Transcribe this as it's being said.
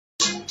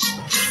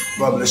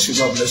God bless you.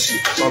 God bless you.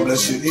 God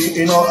bless you.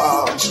 You know,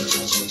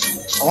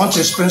 I want to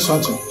explain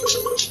something.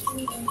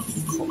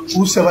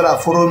 Whosoever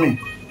that follow me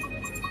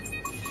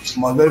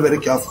must be very, very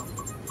careful.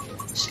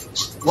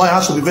 One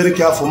has to be very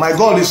careful. My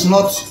God is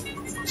not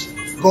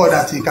God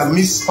that he can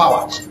miss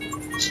power.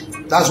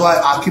 That's why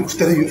I keep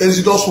telling you,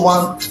 Exodus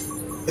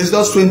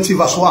 20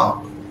 verse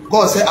 1.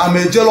 God said, I'm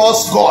a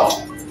jealous God.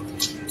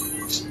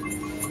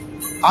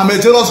 I'm a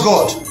jealous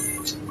God.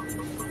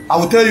 I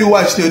will tell you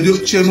why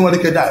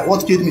Nwadike died.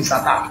 What killed me is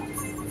attack.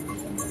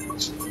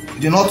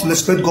 He did not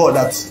respect God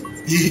that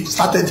he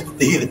started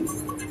the healing.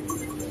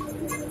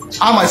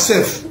 I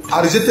myself,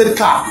 I rejected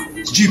car,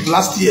 Jeep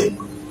last year.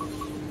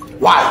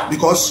 Why?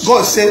 Because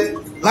God said,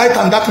 light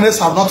and darkness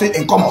have nothing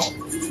in common.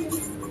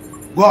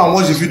 Go and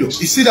watch the video. You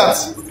see that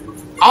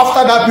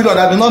after that period,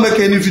 I did not make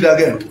any video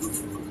again.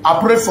 I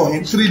prayed for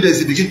him. 3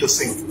 days, he began to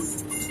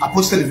sing. I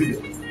posted the video.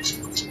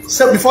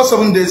 Before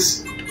 7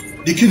 days,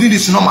 the kidney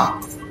is normal.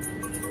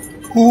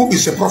 Who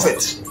is a prophet?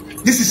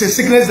 This is a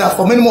sickness that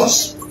for many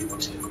months.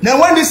 Now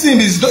when this thing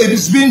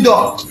is being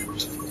done,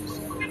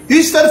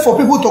 instead for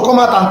people to come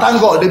out and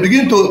thank God, they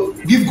begin to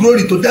give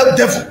glory to the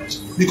devil.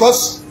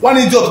 Because one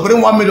idiot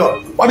bring 1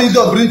 million, one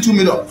idiot bring 2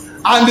 million.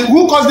 And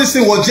who caused this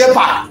thing was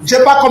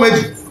Jepa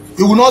comedy.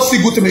 He will not see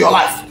good in your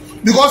life.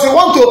 Because he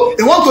want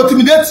to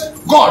intimidate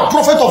God,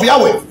 prophet of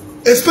Yahweh,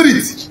 a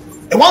spirit.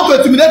 He want to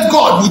intimidate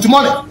God with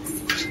money.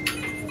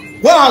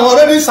 When I'm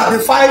already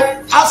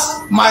sacrificed,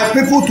 ask my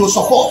people to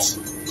support.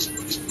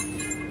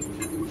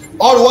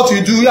 All what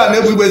you do here and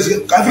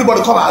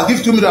everybody come and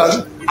give 2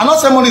 million. I'm not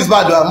saying money is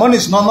bad, money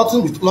is not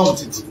nothing wrong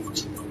with it.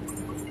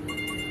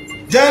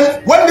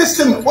 Then when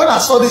I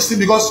saw this thing,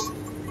 because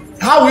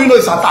how will you know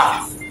it's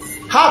attack?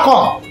 How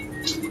come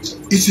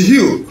it's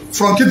healed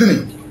from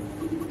kidney?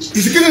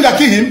 Is the kidney that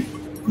kill him?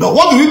 No.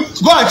 What do we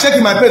go and check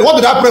in my prayer? What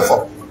did I pray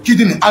for?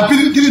 Kidney.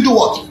 And kidney do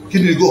what?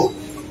 Kidney go.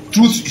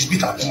 Truth is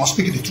bitter. You must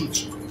speak the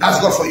truth. That's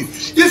God for you.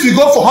 If you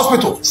go for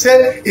hospital,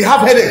 say you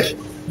have headache,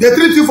 they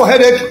treat you for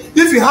headache.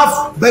 If you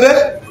have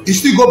better, you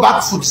still go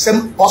back to the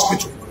same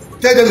hospital.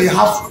 Tell them you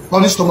have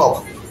running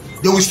stomach.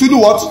 They will still do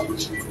what?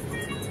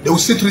 They will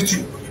still treat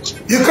you.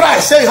 You cry,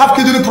 say you have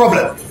kidney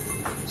problem.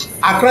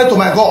 I cry to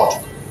my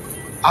God,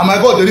 and my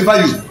God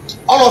deliver you.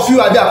 All of you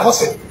are there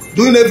cursing,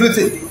 doing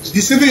everything,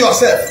 deceiving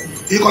yourself.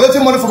 You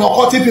collecting money from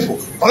occultic people,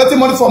 collecting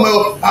money from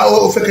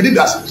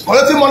Fekedibias,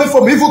 collecting money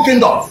from evil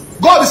kingdom.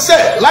 God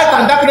said, light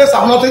and darkness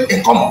have nothing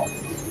in common.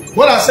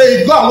 When I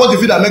say, go and watch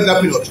the video and make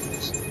that period.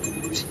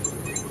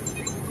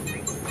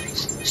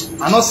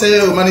 I not say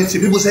humanity.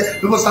 People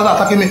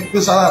start attacking me.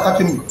 People start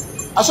attacking me.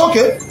 That's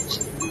okay.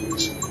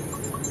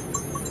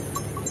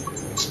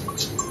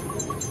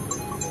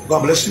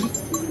 God bless you.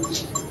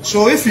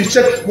 So if you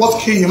check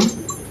what killed him,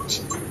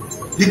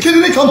 the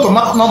kidney come to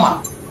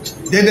normal.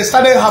 Then they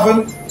started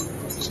having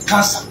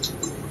cancer.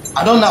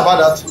 I don't know about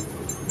that.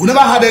 We never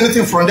had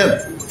anything from them.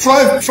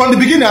 From the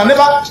beginning, I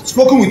never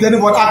spoken with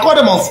anybody. I called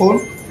them on phone.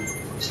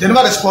 They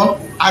never respond.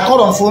 I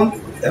called on phone.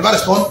 They never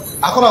respond.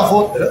 I called on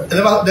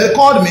phone. They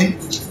called me.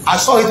 I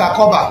saw it. I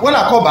called back. When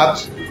I called back,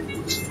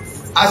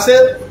 I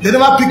said, they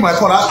never picked my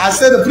call. I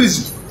said,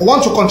 please, I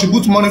want to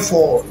contribute money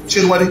for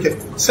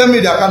Nwadike. Send me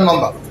the account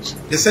number.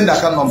 They send the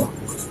account number.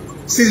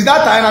 Since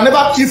that time,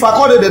 if I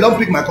call it, they don't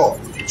pick my call.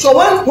 So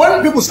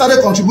when people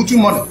started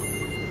contributing money,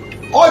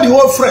 all the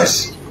whole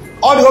friends,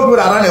 all the whole people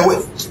that ran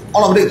away,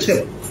 all of them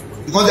came.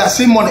 Because they are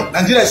seeing money.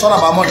 Nigeria is all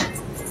about money.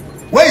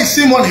 When you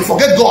see money,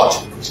 forget God.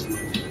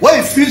 When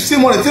you see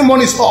money, think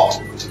money is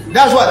all.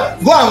 That's why,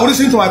 go and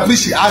listen to my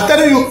preaching. I'm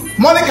telling you,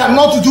 money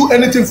cannot do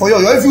anything for you.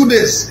 You're a few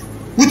days.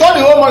 With all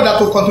the whole money that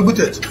was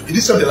contributed, it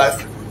is saved the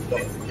life.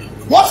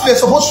 What they're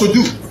supposed to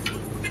do,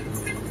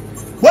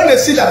 when they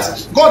see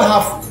that God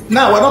have,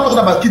 now we're not talking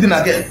about kidney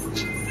again.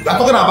 We're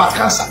talking about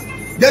cancer.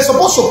 They're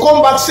supposed to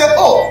come back and say,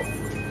 oh,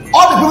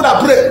 all the people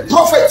that pray,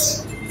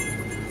 prophets,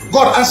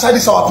 God answered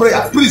this our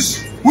prayer.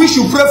 Please, we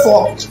should pray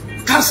for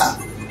cancer.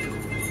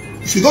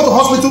 If you go to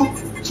hospital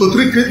to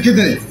treat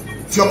kidney,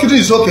 if your kidney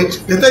is okay,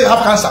 they tell you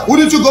have cancer.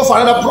 Wouldn't you go for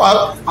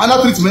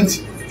another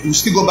treatment? You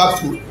still go back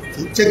to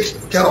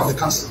take care of the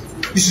cancer.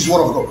 This is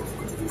word of God.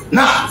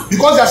 Now,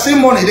 because they are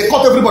saying money, they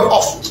cut everybody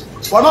off.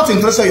 We're not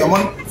interested in your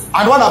money.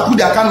 And when I put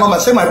the account number,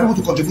 say my people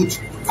to contribute.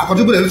 I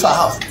contribute a little I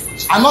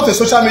have. I'm not a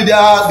social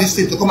media this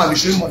thing to come and be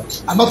showing money.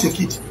 I'm not a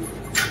kid.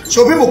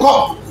 So people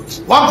come.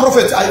 One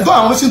prophet, I go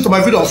and listen to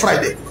my video on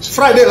Friday.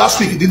 Friday last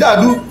week, did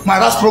I do my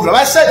last program?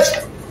 I said,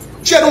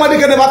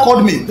 Nwadike never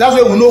called me. That's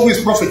why we know who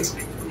is prophet.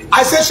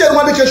 I said,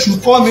 Nwadike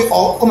should call me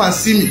or come and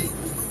see me.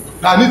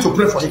 Now I need to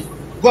pray for him.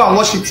 Go and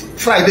watch it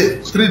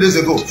Friday, 3 days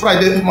ago,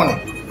 Friday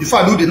morning. Before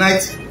I do the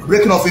night,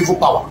 breaking off evil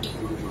power.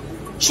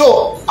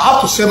 So I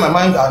have to say my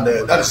mind, and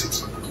that is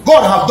it.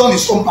 God have done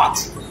his own part.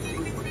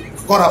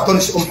 God have done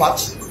his own part.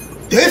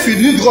 Then if you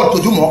need God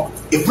to do more,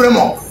 you pray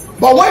more.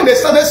 But when they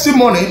started seeing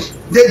money,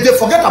 they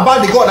forget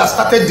about the God that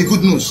started the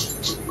good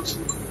news.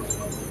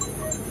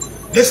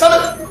 They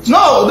started,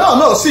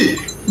 no, see,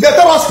 they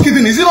tell us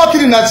kidney. Is it not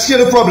kidney that's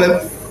the problem?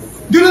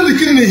 Didn't the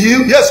kidney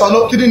heal? Yes or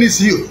no? Kidney is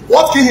healed.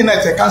 What kidney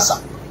is a cancer?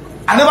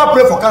 I never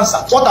pray for cancer.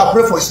 What I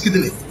pray for is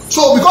kidney.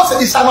 So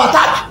because it's an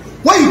attack,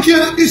 when you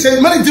kill, it's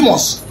many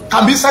demons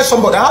can be inside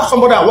somebody. I have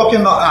somebody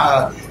working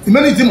in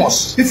many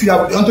demons. If you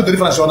have onto the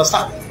difference, you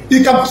understand. If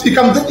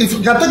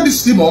you can take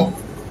this demon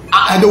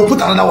and they will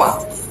put another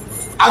one.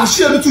 And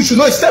she and the two should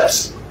know his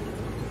steps.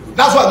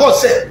 That's why God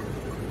said,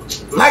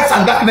 light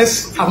and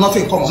darkness have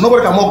nothing in common.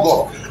 Nobody can mock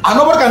God. And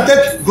nobody can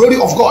take glory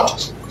of God.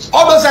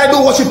 All those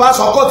idol worshippers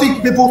or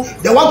occultic people,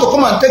 they want to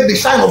come and take the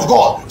shine of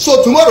God.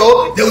 So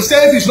tomorrow, they will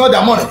say if it's not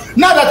their money.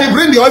 Now that they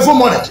bring the evil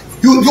money,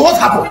 you what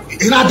happened?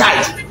 He now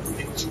died.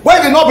 When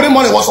he did not bring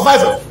money, he was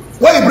surviving.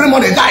 When he bring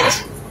money, he died.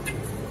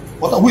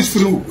 But who is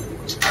free?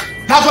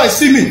 That's why I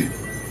see me.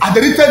 I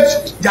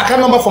deleted the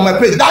account number from my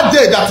page. That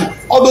day that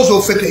all those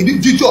who fake it,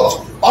 the judge,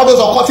 all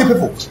those occultic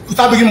people to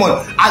start bringing money.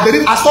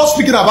 I started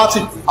speaking about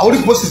it. I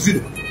already post this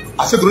video.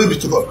 I said, glory be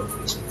to God.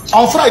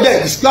 On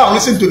Friday, it's clear, I'm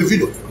listening to the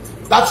video.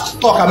 That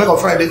talk I make on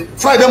Friday.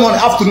 Friday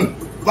morning, afternoon,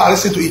 go and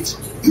listen to it.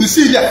 You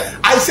see there.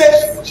 I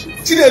said,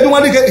 Chinedu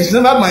Nwadike is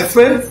never my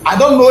friend. I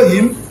don't know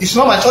him. He's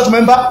not my church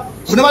member.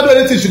 We never do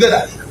anything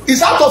together.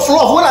 It's out of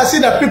love when I see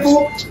that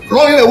people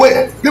running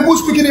away, people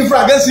speaking in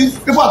front against him,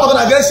 people are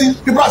talking against him,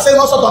 people are saying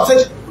all sorts of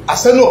things. I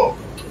said, no.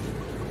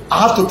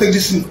 I have to take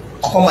this thing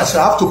upon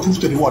myself. I have to prove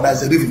to the world that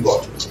is a living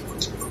God.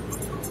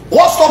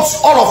 What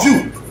stops all of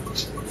you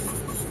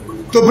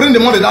to bring the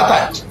money that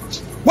time?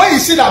 When you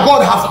see that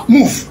God have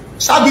moved,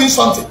 start doing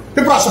something,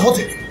 people are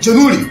supporting.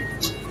 Genuinely,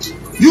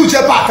 you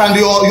J-Pack and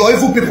your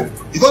evil people,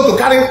 you're going to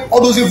carry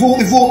all those evil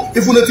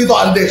native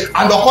and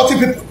the occultic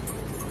people.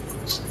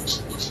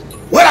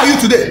 Where are you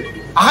today?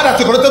 I had that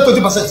they collected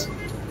 20%.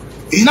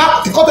 He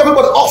cut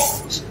everybody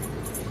off.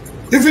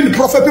 Even the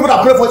prophet, people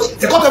that pray for it,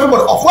 they cut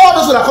everybody off. Why are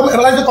those that come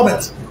and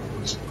comment?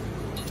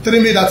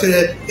 Telling me that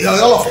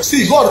all of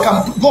see, God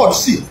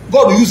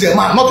will use a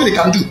man, nothing he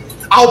can do.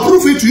 I'll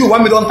prove it to you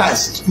 1 million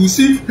times. You will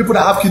see people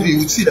that have kidney, you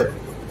will see them.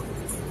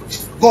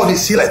 God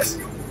is sealed.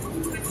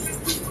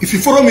 If you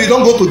follow me, you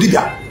don't go to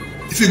Dibia.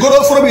 If you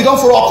don't follow me, you don't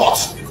follow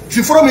occult. If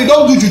you follow me, you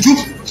don't do juju.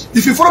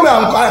 If you follow me,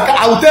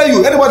 I will tell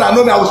you. Anybody that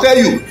know me, I will tell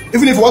you.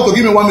 Even if you want to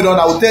give me 1 million,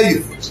 I will tell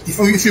you.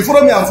 If you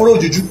follow me and follow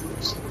juju,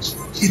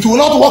 it will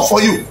not work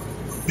for you.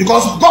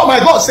 Because God, my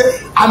God, say,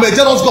 I'm a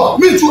jealous God.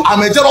 Me too,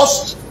 I'm a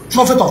jealous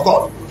prophet of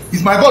God.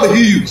 If my God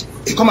hear you,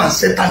 he come and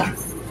say thank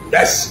you.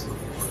 Yes.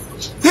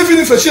 Even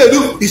if a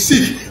Chinedu is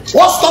sick,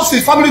 what stops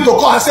his family to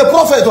call and say,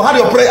 prophet, to have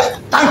your prayer?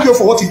 Thank you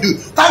for what you do.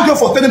 Thank you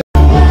for telling me.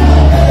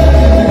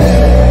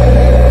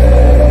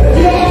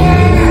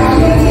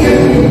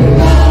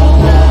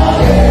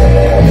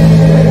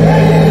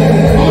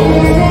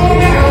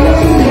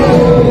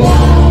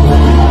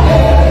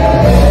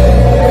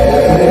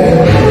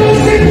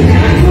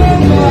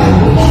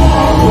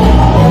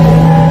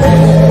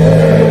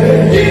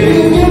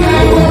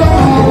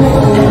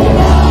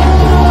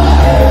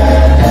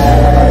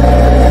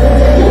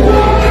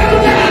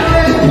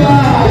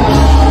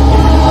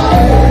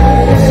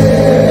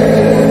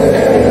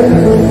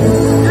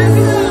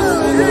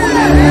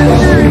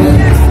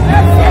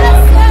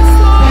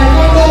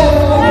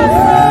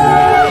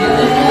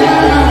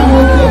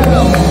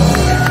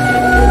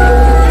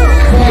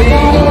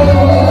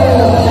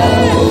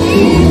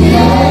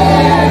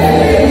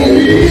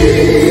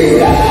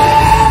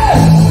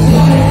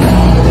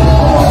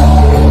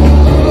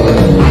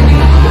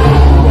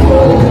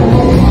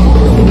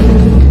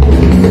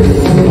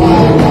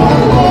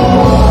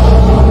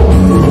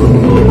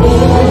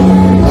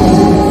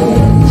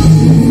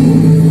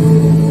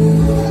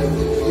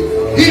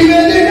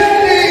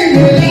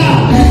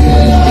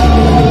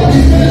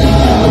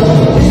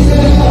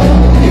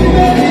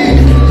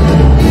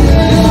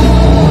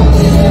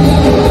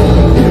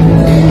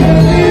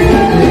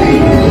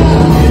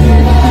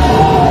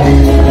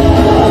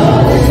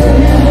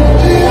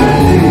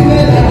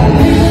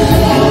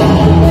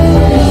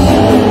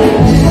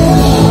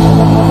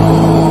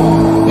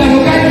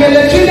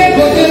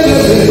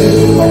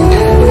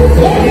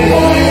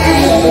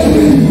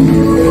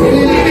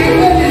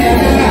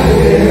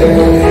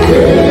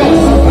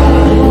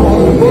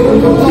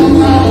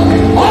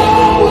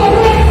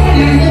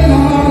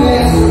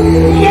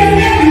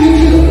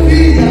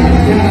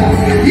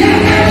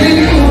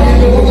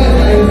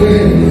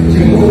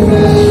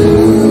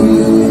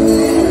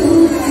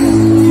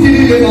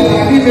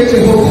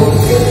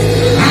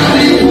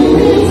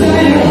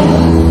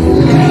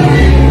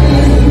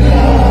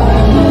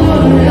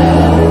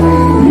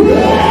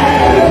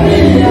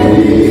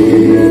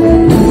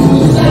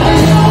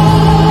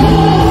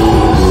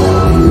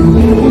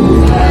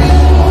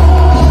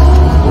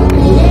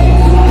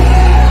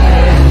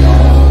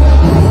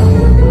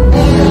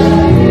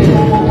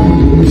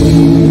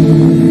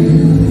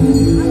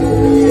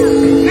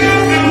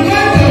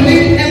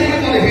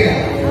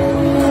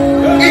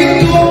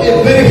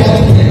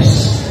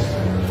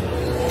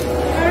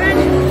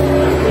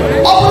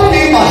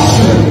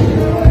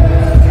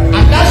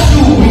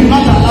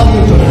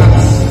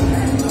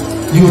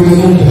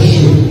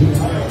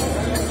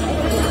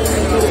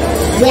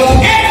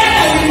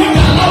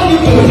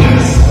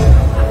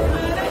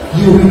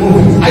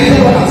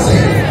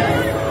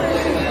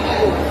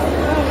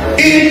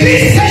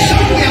 this session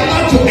we are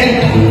about to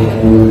enter,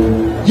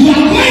 you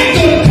are going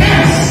to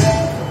dance.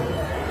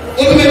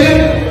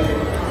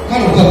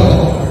 Man of God,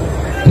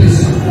 please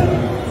come.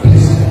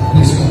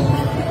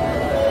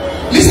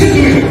 Listen to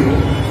me.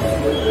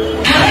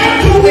 Around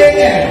 2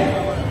 a.m.,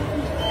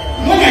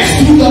 when I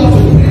stood up to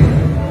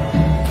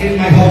pray in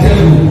my hotel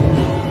room,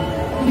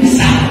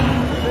 listen,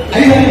 are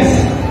you hearing this?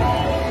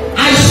 I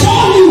saw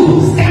you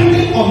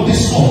standing on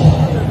this altar,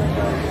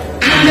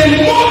 and the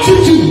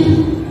multitude,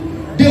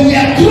 they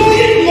were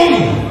throwing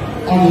money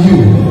on you,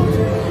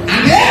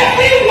 and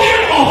every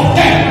one of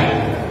them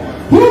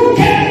who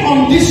came on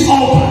this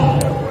altar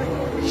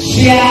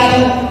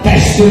shared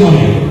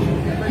testimony.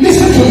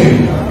 Listen to me.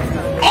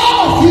 All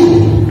of you,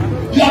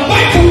 you are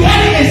going to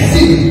carry a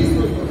seed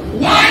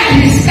while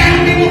he's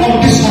standing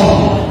on this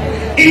altar.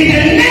 In the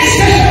next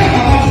session I'm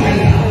about to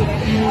enter,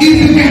 if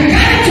you can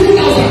carry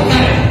 2,000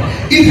 carry,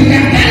 if you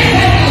can carry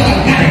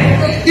 5,000 carry,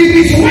 if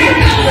it's 1,000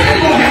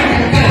 your hand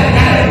can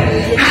carry,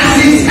 as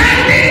he's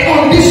standing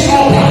on this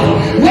altar,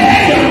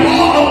 whether you're an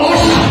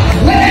usher,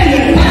 whether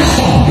you're a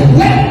pastor,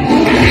 whether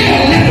you're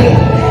your level,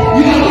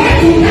 you are going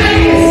to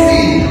carry a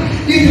seed.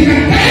 If you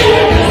can carry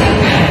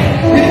 1,000 carry,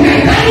 if you can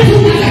carry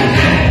 2,000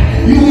 carry,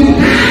 you will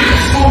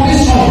dance on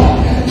this altar.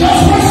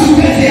 Just once you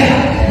get here,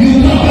 you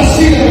will not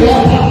perceive the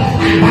water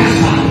and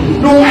master.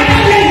 No matter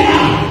where you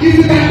are, if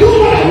you can do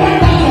more than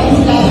 1,000 or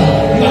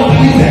 2,000, you are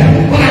believing.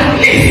 But at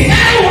least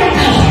carry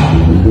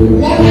 1,000.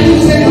 What are you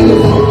saying to the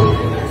Lord?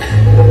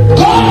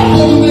 God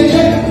will make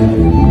it.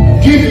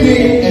 Give me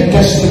a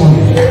testimony.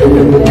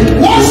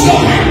 Once your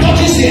hand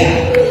touches here,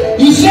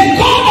 you say,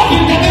 God of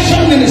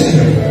Intervention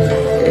Ministry,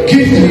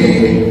 give me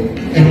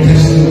a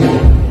testimony.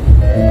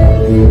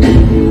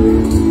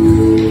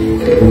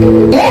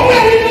 Oh,